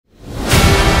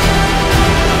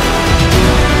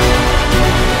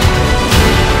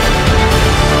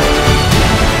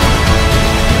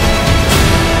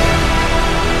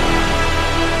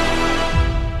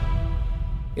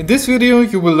In this video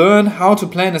you will learn how to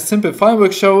plan a simple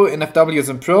fireworks show in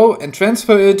FWsim Pro and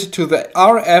transfer it to the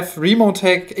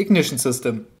RFRemotech ignition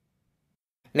system.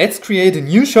 Let's create a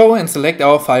new show and select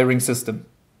our firing system.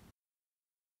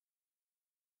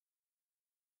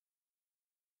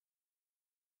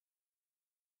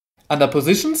 Under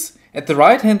Positions, at the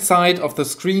right hand side of the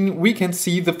screen we can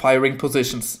see the firing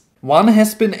positions. One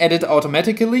has been added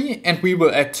automatically and we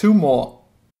will add 2 more.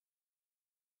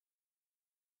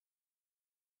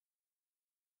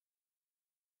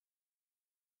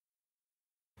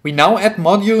 We now add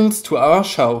modules to our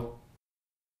show.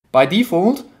 By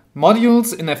default,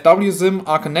 modules in FWsim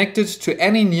are connected to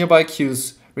any nearby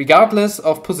queues, regardless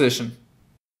of position.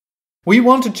 We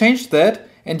want to change that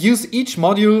and use each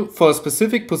module for a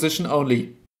specific position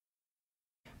only.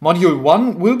 Module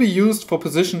 1 will be used for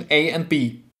position A and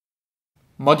B.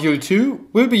 Module 2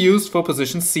 will be used for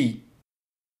position C.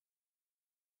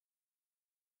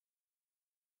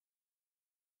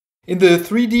 In the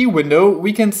 3D window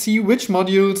we can see which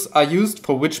modules are used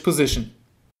for which position.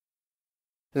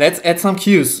 Let's add some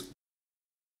cues.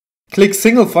 Click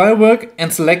Single Firework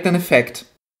and select an effect.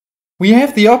 We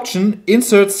have the option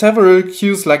Insert several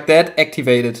cues like that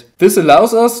activated. This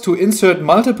allows us to insert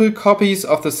multiple copies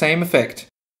of the same effect.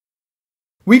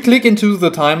 We click into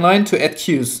the timeline to add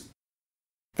cues.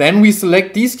 Then we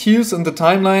select these cues in the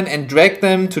timeline and drag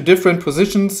them to different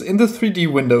positions in the 3D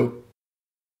window.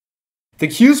 The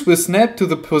cues will snap to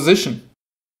the position.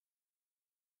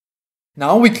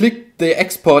 Now we click the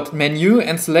Export menu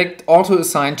and select Auto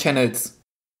Assign Channels.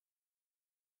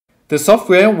 The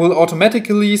software will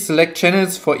automatically select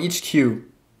channels for each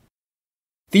cue.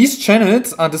 These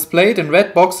channels are displayed in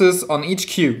red boxes on each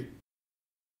cue.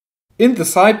 In the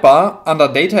sidebar, under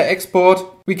Data Export,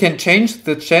 we can change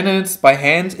the channels by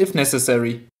hand if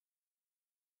necessary.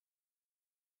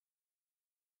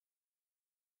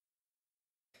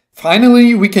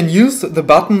 Finally, we can use the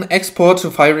button Export to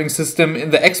Firing System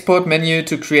in the Export menu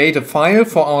to create a file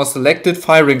for our selected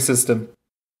firing system.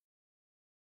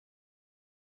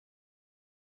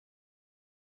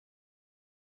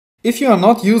 If you are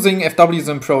not using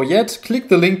FWsim Pro yet, click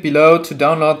the link below to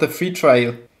download the free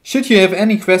trial. Should you have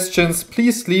any questions,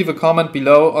 please leave a comment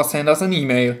below or send us an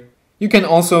email. You can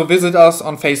also visit us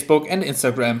on Facebook and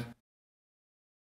Instagram.